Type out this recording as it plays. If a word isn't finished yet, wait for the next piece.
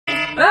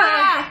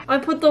Ah! I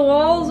put the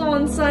walls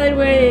on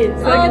sideways.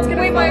 Like it's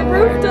gonna my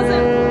roof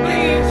doesn't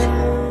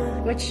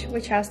reach.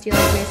 Which house do you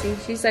like, Macy?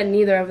 She said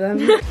neither of them.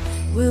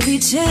 We'll be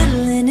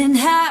chilling and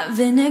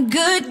having a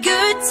good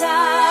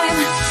time.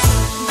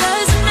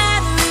 Doesn't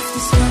matter if the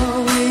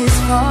snow is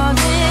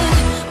falling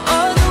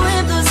or the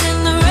wind blows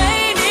and the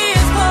rain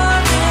is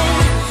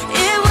pouring.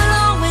 It will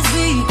always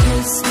be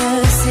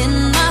Christmas in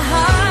my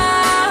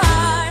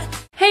heart.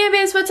 Hey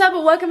babes, what's up?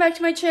 Welcome back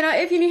to my channel.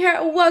 If you're new here,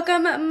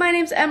 welcome. My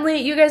name's Emily.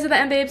 You guys are the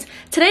M Babes.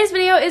 Today's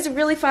video is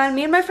really fun.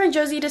 Me and my friend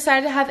Josie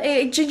decided to have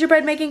a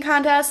gingerbread making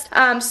contest.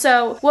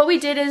 So what we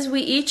did is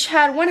we each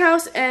had one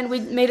house and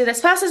we made it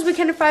as fast as we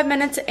can in 5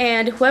 minutes,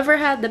 and whoever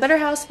had the better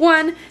house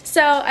won.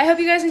 So I hope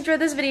you guys enjoyed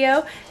this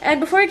video.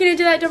 And before I get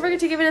into that, don't forget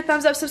to give it a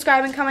thumbs up,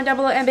 subscribe, and comment down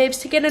below, M Babes,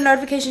 to get a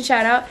notification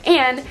shout out.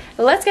 And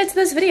let's get to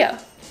this video.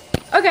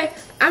 Okay,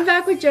 I'm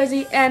back with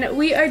Josie and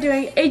we are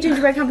doing a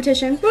gingerbread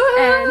competition.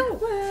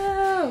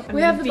 Whoa!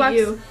 We have the box.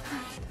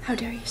 How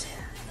dare you say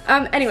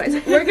that?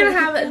 Anyways, we're gonna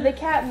have the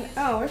cat.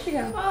 Oh, where'd she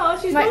go? Oh,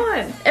 she's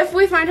gone. If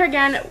we find her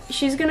again,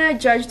 she's gonna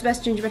judge the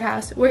best gingerbread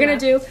house. We're gonna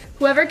do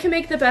whoever can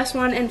make the best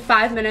one in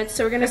 5 minutes.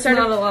 So we're gonna start.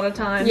 Not a lot of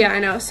time. Yeah, I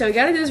know. So we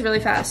gotta do this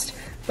really fast.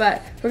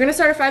 But we're gonna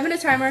start a 5-minute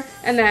timer,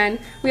 and then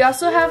we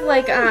also have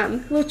like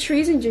little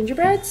trees and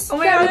gingerbreads. Oh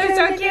my god, they're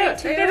so cute.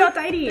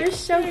 They're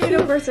so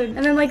cute.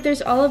 And then like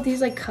there's all of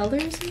these like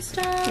colors and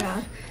stuff.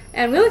 Yeah.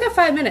 And we only got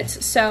 5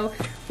 minutes, so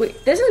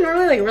this is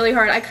normally like really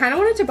hard. I kind of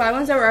wanted to buy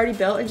ones that were already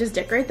built and just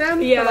decorate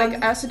them. Yeah. But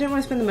like I also didn't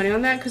want to spend the money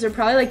on that because they're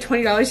probably like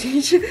 $20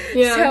 each.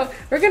 Yeah. So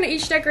we're gonna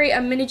each decorate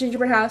a mini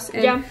gingerbread house.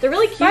 In yeah, they're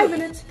really cute. 5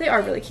 minutes. They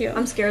are really cute.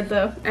 I'm scared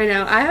though. I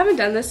know. I haven't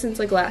done this since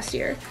like last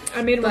year.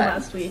 I made one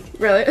last week.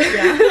 Really?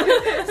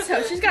 Yeah.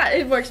 So she's got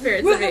more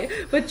experience than me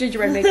with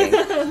gingerbread making.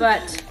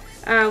 But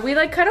we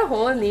like cut a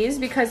hole in these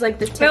because like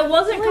the tip, it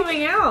wasn't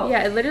coming out.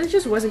 Yeah, it literally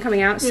just wasn't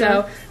coming out.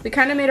 So we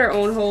kind of made our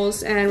own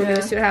holes and we're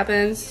gonna see what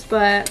happens.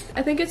 But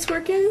I think it's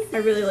working. I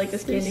really like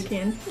this candy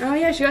cane. Oh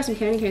yeah, she got some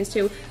candy canes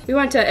too. We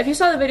went to, if you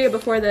saw the video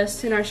before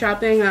this in our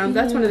shopping,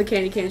 that's one of the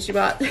candy canes she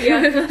bought.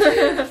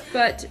 Yeah.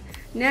 But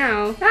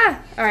now,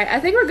 all right, I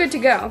think we're good to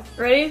go.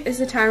 Ready? Is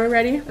the timer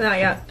ready? No,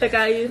 yeah. I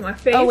gotta use my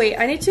face. Oh wait,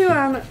 I need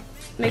to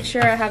make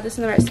sure I have this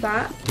in the right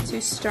spot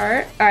to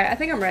start. All right, I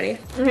think I'm ready.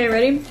 Okay,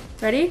 ready?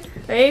 Ready?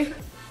 3,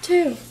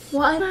 2,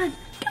 1,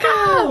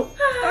 go!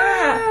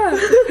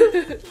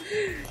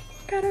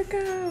 Gotta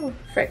go.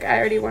 Frick, I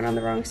already went on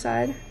the wrong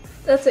side.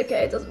 That's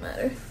okay, it doesn't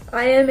matter.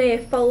 I am a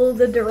follow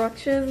the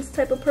directions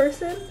type of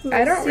person.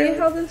 I don't see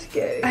how this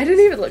goes. I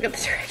didn't even look at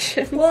the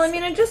directions. Well, I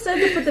mean, I just said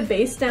to put the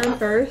base down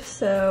first,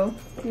 so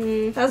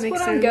that's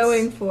what I'm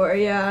going for,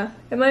 yeah.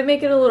 It might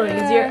make it a little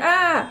easier.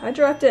 Ah, I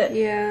dropped it.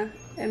 Yeah,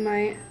 it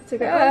might.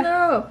 It's okay. Oh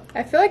no.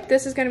 I feel like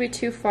this is gonna be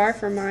too far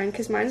for mine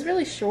because mine's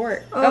really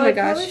short. Oh my I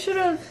gosh. Probably should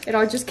have. It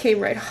all just came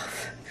right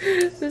off.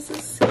 This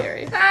is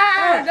scary.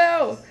 Ah! Oh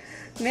no.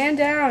 Man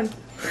down.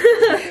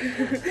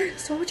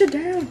 Soldier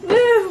down.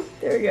 No.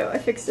 There we go. I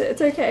fixed it.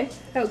 It's okay.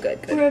 Oh, good.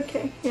 We're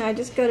okay. Yeah, I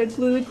just gotta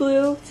glue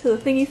to the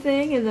thingy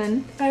thing, and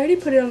then I already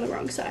put it on the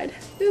wrong side.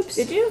 Oops.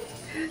 Did you?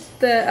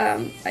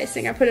 The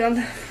icing. I put it on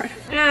the front.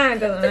 Ah, it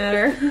doesn't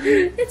matter.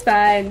 It's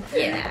fine.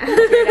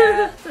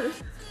 Yeah.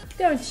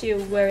 Don't you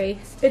worry.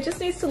 It just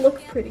needs to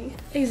look pretty.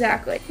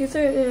 Exactly. These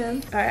are, yeah. All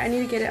right, I need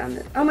to get it on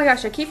the. Oh my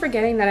gosh, I keep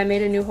forgetting that I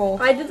made a new hole.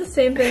 I did the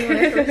same thing when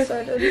I first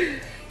started.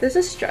 This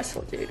is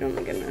stressful, dude. Oh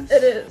my goodness.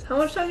 It is. How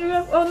much time do you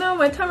have? Oh no,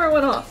 my timer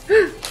went off.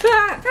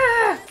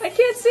 I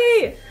can't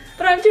see,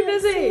 but I'm too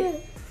busy.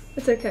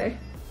 It's okay.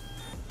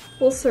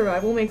 We'll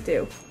survive. We'll make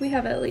do. We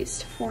have at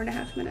least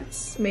 4.5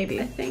 minutes.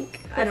 Maybe. I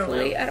think. I don't know.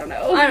 I don't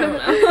know. I don't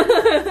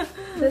know.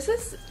 This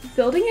is,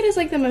 building it is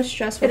like the most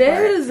stressful part. It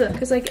is.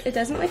 Because like it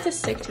doesn't like to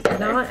stick together.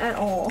 Not at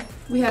all.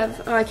 We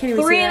have, oh I can't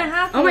even see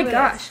that. 3.5 Oh my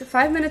minutes. gosh,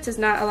 5 minutes is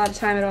not a lot of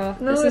time at all.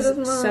 No, this it is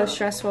is so not.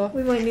 stressful.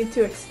 We might need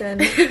to extend.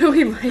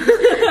 We might.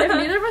 If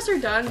neither of us are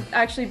done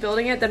actually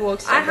building it, then we'll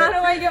extend How do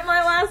I get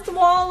my last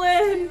wall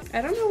in?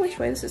 I don't know which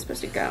way this is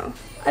supposed to go.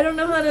 I don't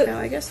know how to. No,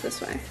 I guess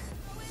this way.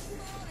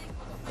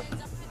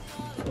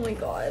 Oh my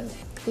god.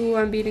 Ooh,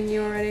 I'm beating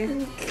you already.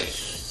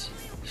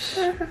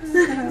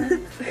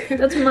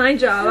 That's my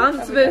job.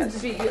 I'm supposed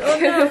to beat you. Oh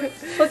no.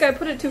 Look, I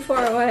put it too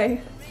far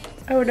away.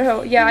 Oh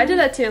no. Yeah, I did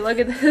that too. Look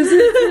at this.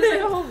 There's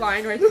like a whole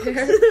line right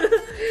there.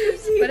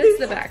 But it's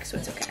the back, so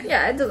it's okay.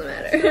 Yeah, it doesn't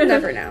matter. You'll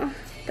never know.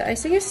 The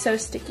icing is so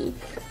sticky.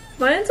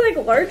 Mine's like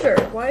larger.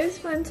 Why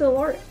is mine so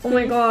large? Oh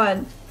my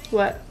god.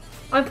 What?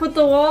 I put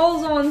the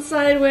walls on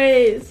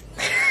sideways.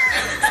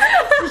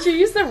 Did you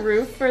use the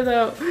roof for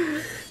the...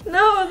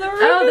 No, the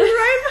roof is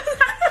right.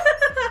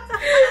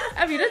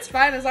 I mean, it's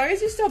fine as long as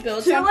you still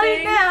build Too something.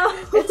 late now.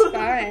 It's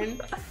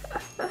fine.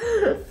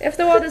 If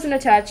the wall doesn't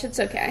attach, it's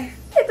okay.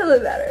 It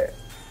doesn't matter.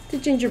 The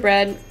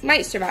gingerbread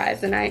might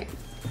survive the night.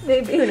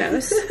 Maybe. Who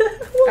knows?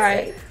 We'll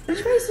Alright,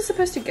 which way is this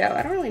supposed to go?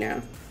 I don't really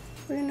know.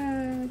 We're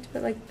gonna do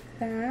it like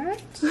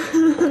that.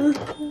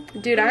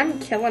 Dude, I'm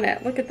killing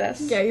it. Look at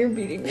this. Yeah, you're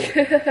beating me.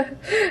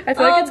 I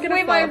feel like it's gonna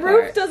wait, fall my apart.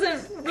 roof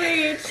doesn't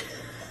reach.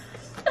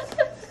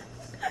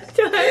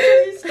 Do I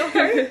have to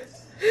restart?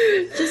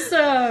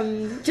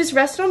 Just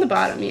rest it on the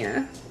bottom,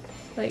 yeah.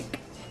 Like,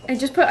 and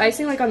just put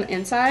icing like on the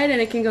inside,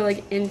 and it can go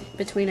like in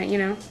between it, you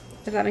know,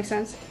 if that makes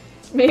sense.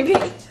 Maybe.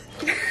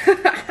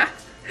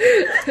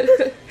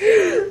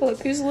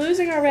 Look who's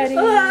losing already.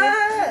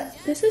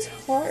 This is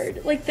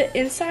hard. Like the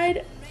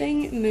inside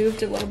thing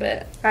moved a little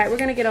bit. All right, we're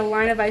gonna get a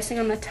line of icing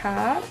on the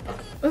top.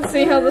 Let's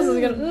see how this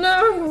is gonna.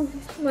 No,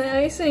 my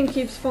icing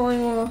keeps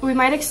falling off. We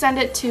might extend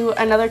it to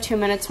another 2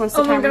 minutes once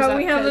the timer's up. Oh my god,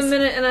 we have a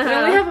minute and a half. We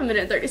only have a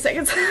minute and 30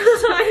 seconds.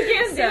 I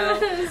can't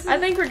do this. I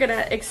think we're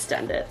gonna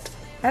extend it.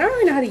 I don't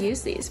really know how to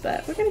use these,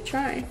 but we're gonna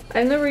try.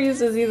 I've never used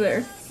this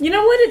either. You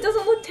know what? It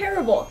doesn't look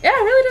terrible. Yeah,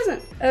 it really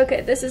doesn't.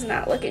 Okay, this is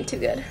not looking too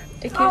good.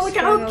 Oh, look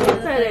at how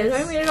cute that is.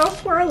 I made it all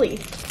swirly.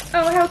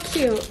 Oh, how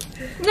cute.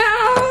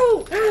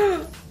 No!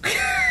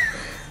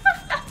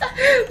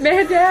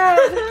 Man down.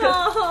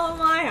 Oh,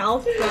 my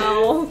house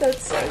fell.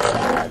 That's so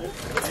sad.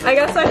 I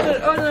guess I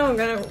should. Oh no,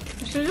 I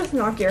should just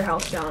knock your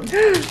house down.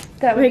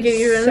 That would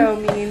be so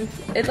mean.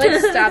 It like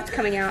stopped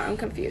coming out. I'm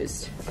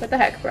confused. What the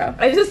heck, bro?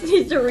 I just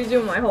need to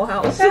redo my whole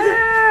house.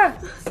 Ah!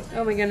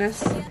 Oh my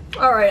goodness.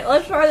 All right,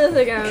 let's try this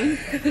again.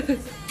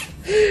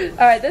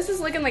 All right, this is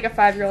looking like a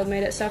 5-year-old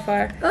made it so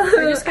far.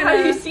 We're just gonna...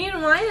 Have you seen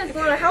mine? It's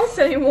not a house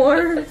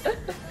anymore.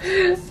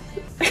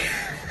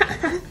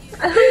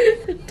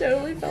 It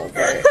totally fell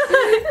apart.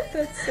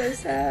 That's so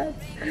sad.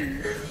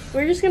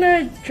 We're just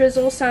gonna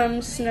drizzle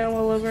some snow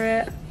all over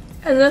it.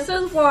 And this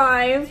is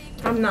why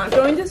I'm not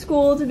going to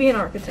school to be an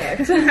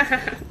architect.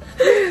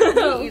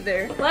 Me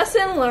either.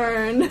 Lesson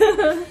learned.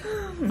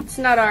 It's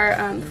not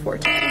our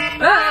forte.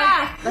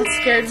 Ah! That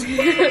scared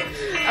me.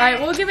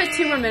 Alright, we'll give it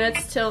 2 more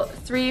minutes till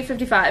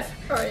 3:55.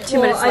 Alright, 2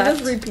 minutes left. I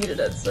just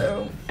repeated it,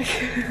 so.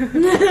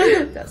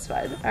 That's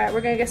fine. Alright, we're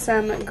gonna get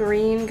some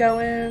green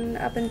going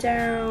up and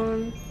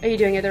down. Are you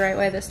doing it the right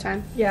way this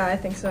time? Yeah, I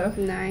think so.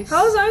 Nice.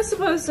 How was I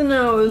supposed to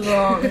know it was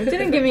wrong? It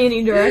didn't give me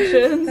any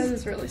directions. That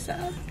is really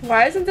sad.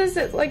 Why isn't this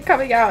like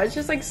coming out? It's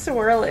just like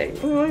swirling.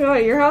 Oh my god,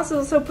 your house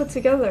is so put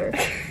together.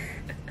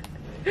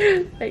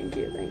 Thank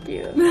you, thank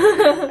you.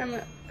 I'm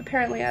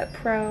apparently a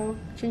pro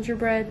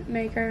gingerbread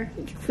maker.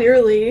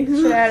 Clearly.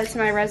 Should add it to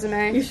my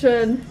resume. You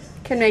should.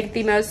 Can make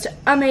the most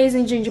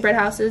amazing gingerbread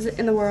houses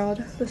in the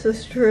world. This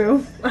is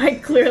true. I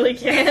clearly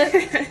can't.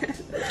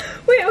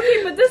 Wait,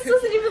 okay, but this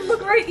doesn't even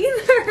look right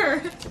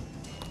either.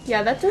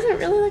 Yeah, that doesn't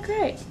really look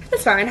right.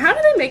 That's fine. How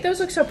do they make those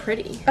look so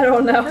pretty? I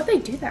don't know. How'd they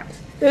do that?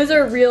 Those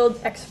are real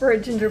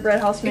expert gingerbread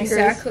house makers.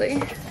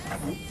 Exactly.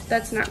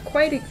 That's not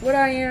quite what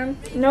I am.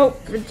 Nope,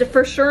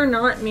 for sure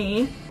not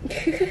me.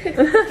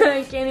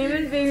 I can't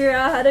even figure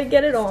out how to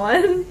get it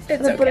on.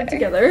 It's okay. Put it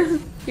together.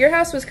 Your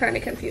house was kind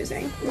of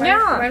confusing.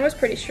 Mine was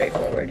pretty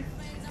straightforward.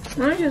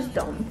 Mine's just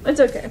dumb. It's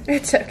okay.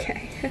 It's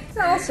okay.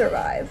 I'll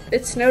survive.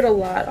 It snowed a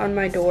lot on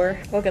my door.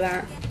 Look at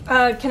that.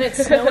 Can it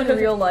snow in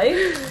real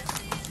life?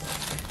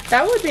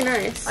 That would be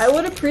nice. I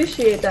would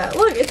appreciate that.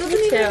 Look, it doesn't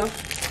even...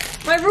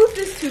 My roof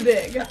is too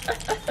big.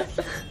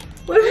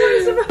 What am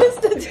I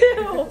supposed to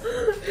do?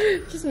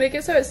 Just make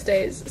it so it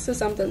stays, so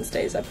something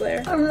stays up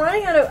there. I'm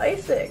running out of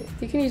icing.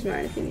 You can use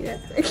mine if you need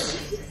it.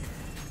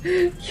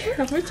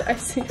 How much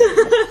icing?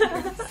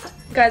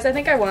 Guys, I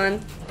think I won.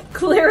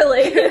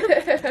 Clearly.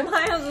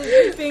 My house is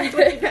just being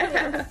put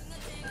together.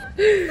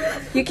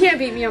 You can't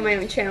beat me on my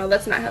own channel.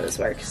 That's not how this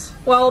works.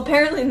 Well,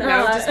 apparently not.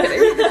 No, just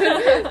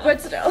kidding. But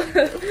still.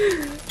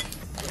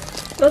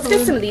 Let's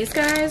get some of these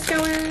guys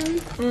going.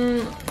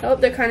 Oh,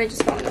 they're kind of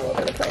just falling all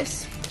over the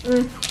place.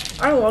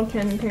 I love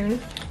candy canes.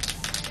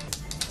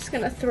 Just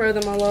gonna throw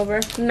them all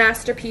over.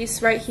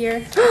 Masterpiece right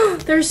here.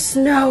 There's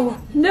snow.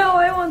 No,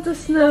 I want the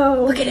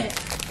snow. Look at it.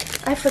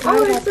 I forgot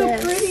about this. Oh,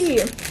 it's so pretty.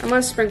 I'm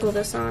gonna sprinkle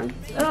this on.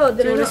 Oh,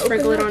 do you want to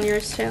sprinkle it on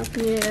yours too?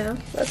 Yeah.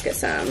 Let's get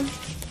some.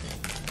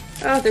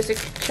 Oh, there's a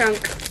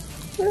chunk.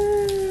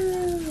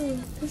 Whoa.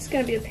 This is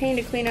gonna be a pain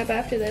to clean up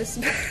after this.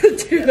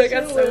 Dude, I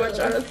got so much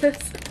out of this.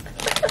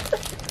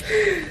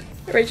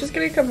 Rachel's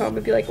gonna come home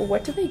and be like,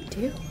 what do they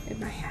do in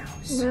my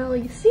house? Well,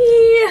 you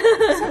see.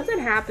 Something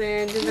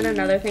happened, and then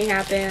another thing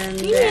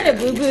happened. You made a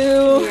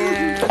boo-boo.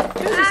 Yeah.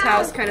 This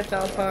house kind of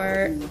fell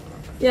apart.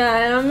 Yeah,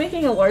 and I'm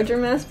making a larger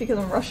mess because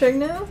I'm rushing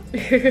now.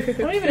 I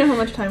don't even know how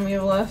much time we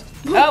have left.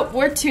 Oh,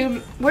 we're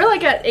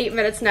like at 8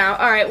 minutes now.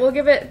 All right, we'll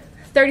give it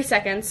 30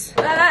 seconds.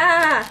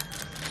 Ah!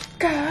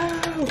 Go!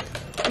 I'm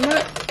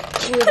gonna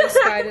glue this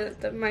guy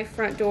to my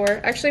front door.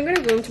 Actually, I'm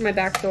gonna glue him to my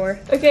back door.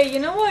 Okay, you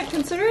know what?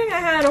 Considering I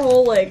had a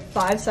whole, like,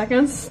 5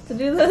 seconds to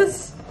do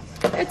this.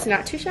 It's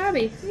not too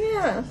shabby.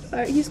 Yeah.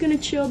 Alright, he's gonna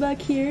chill back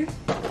here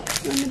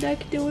on the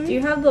back door. Do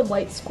you have the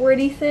white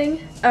squirty thing?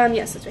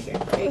 Yes, it's right here.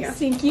 There you go.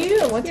 Thank you.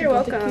 You're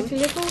welcome.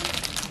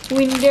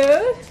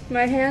 Window.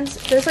 My hands,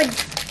 there's like,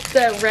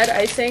 the red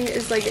icing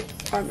is like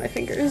on my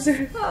fingers. Oh,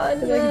 it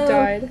no. like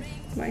dyed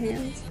my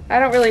hands. I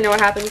don't really know what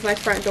happened with my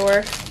front door.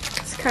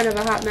 It's kind of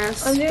a hot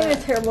mess. I'm doing a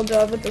terrible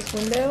job with this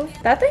window.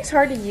 That thing's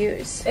hard to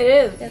use. It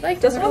is. It, like,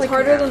 this doesn't one's really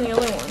harder than the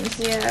other ones.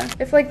 Yeah.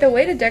 If like the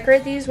way to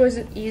decorate these was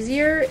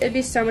easier, it'd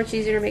be so much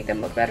easier to make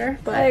them look better.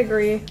 But I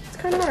agree. it's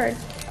kind of hard.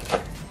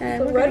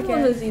 And the red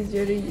one is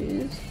easier to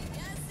use.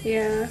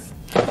 Yeah.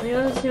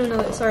 Yeah, let's do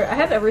another. Sorry, I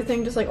have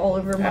everything just like all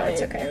over my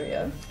it's okay.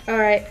 area. All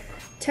right,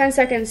 10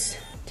 seconds.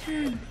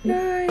 10,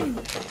 9,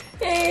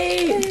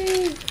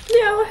 8.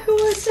 No, who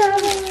was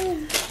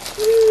 7,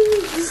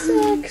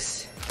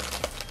 6,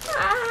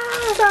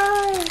 5.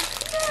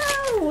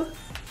 No.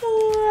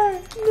 4.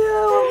 No,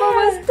 I'm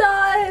almost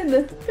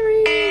done.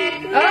 3.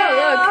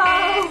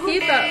 Oh, look. He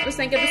was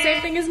thinking the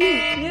same thing as me.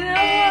 You know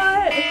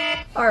what?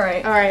 All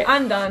right.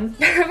 I'm done.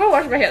 I'm gonna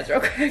wash my hands real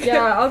quick.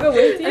 Yeah, I'll go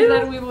with you. And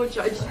then we will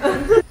judge.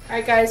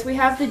 Alright, guys, we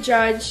have the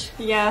judge.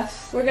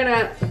 Yes. We're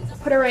gonna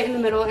put her right in the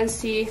middle and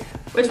see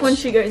which one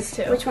she goes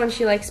to. Which one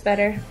she likes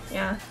better.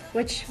 Yeah.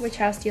 Which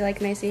house do you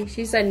like, Macy?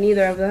 She said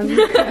neither of them.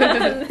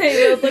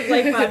 They both look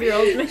like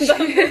 5-year-olds.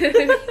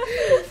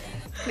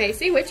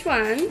 Macy, which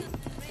one?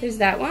 There's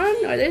that one,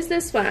 or there's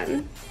this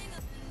one.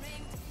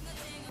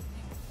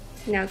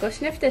 Now go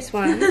sniff this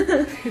one.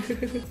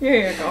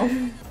 Here you go.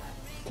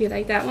 Do you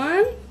like that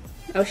one?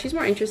 Oh, she's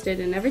more interested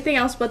in everything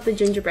else but the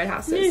gingerbread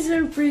houses.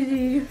 They're so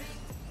pretty.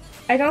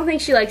 I don't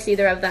think she likes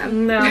either of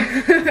them. No.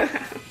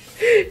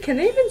 Can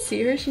they even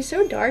see her? She's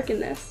so dark in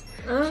this.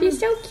 She's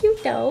so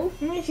cute though.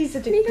 She's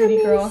such a pretty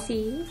girl.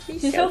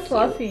 She's so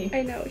fluffy.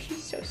 I know,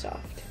 she's so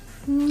soft.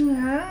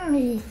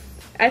 Hi.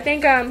 I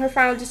think her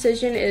final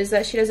decision is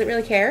that she doesn't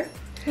really care.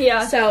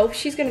 Yeah. So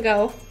she's gonna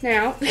go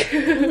now.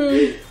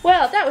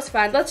 Well, that was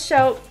fun. Let's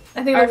show.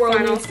 I think the world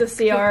needs to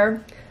see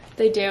our.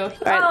 They do.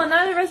 Right. Oh,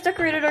 neither of us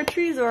decorated our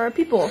trees or our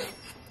people.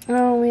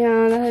 Oh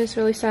yeah, that is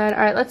really sad. All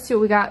right, let's see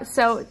what we got.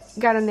 So,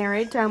 gotta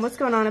narrate down what's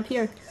going on up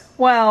here.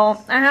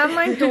 Well, I have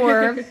my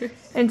door, and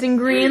it's in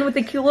green with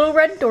a cute little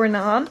red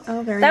doorknob.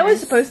 Oh, very That nice.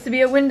 was supposed to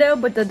be a window,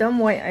 but the dumb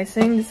white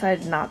icing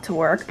decided not to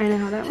work. I know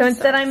how that. So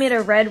instead, I made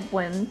a red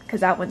one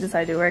because that one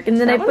decided to work,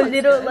 and then I put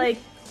little like.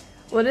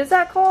 What is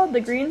that called? The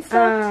green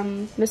stuff?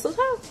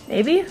 Mistletoe?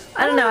 Maybe?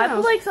 I don't know. I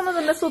put like some of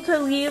the mistletoe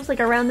leaves like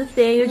around the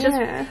stage, just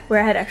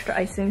where I had extra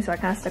icing, so I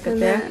kind of stuck it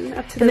there.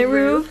 Up to and the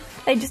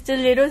roof, I just did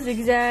little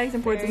zigzags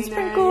and poured Very some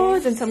sprinkles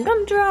nice. and some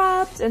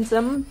gumdrops and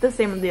some the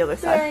same on the other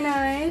side. Very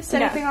nice.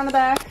 Anything on the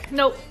back?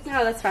 Nope.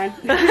 No, that's fine.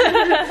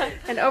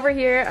 And over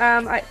here,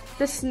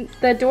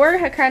 the door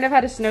kind of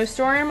had a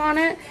snowstorm on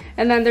it,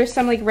 and then there's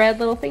some like red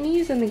little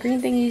thingies and the green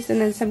thingies,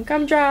 and then some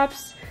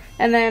gumdrops.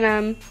 And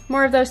then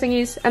more of those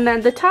thingies. And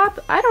then the top,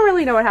 I don't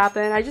really know what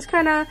happened. I just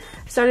kind of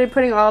started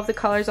putting all of the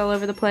colors all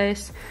over the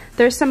place.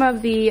 There's some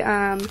of the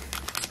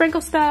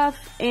sprinkle stuff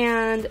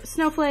and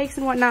snowflakes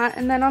and whatnot.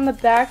 And then on the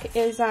back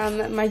is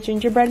my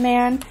gingerbread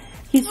man.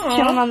 He's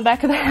chilling on the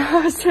back of the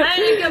house. I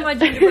didn't get my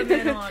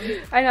gingerbread man on.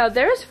 I know,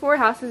 there's 4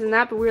 houses in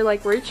that, but we were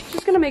like, we're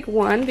just going to make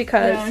one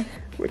because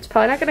it's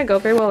probably not going to go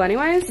very well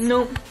anyways.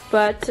 Nope.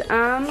 But,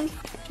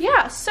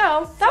 yeah,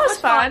 so that was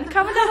fun.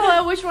 Comment down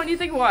below which one you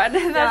think won.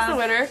 That's the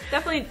winner.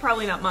 Definitely,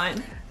 probably not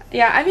mine.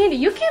 Yeah, I mean,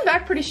 you came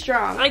back pretty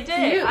strong. I did.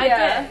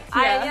 Yeah.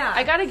 Yeah.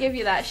 I gotta give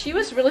you that. She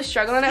was really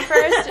struggling at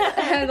first,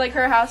 and like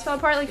her house fell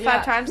apart like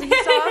 5 times, and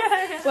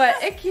stuff.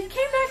 But it came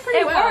back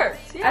pretty well. It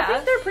worked. Yeah. I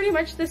think they're pretty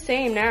much the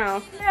same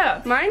now.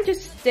 Yeah. Mine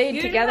just stayed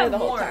together the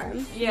whole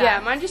time. Yeah,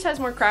 mine just has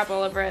more crap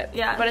all over it.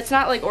 Yeah. But it's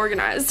not like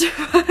organized. Yeah,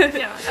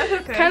 that's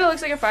okay. Kind of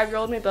looks like a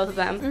 5-year-old made both of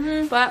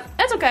them. But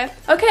it's okay.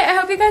 Okay, I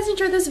hope you guys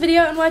enjoyed this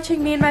video and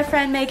watching me and my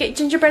friend make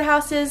gingerbread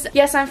houses.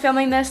 Yes, I'm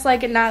filming this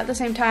like not at the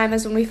same time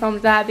as when we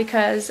filmed that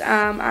because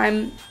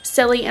I'm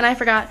silly and I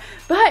forgot.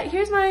 But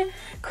here's my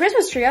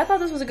Christmas tree. I thought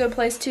this was a good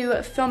place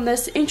to film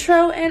this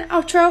intro and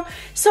outro.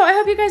 So I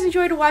hope you guys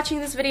enjoyed watching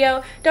this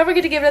video. Don't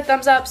forget to give it a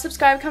thumbs up,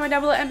 subscribe, comment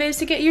down below, and babes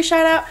to get your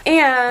shout out.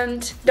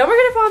 And don't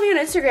forget to follow me on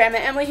Instagram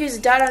at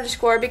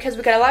emilyhughes._ because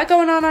we got a lot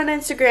going on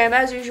Instagram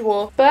as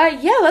usual.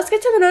 But yeah, let's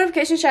get to the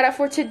notification shout out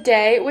for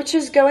today, which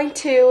is going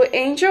to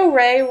Angel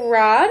Ray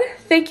Rod.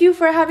 Thank you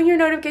for having your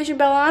notification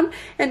bell on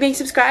and being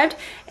subscribed.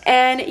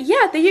 And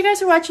yeah, thank you guys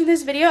for watching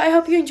this video. I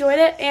hope you enjoyed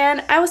it,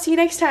 and I will see you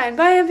next time.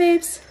 Bye,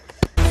 babes.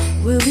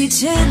 We'll be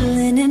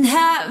chilling and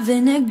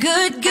having a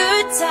good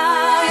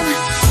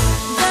time.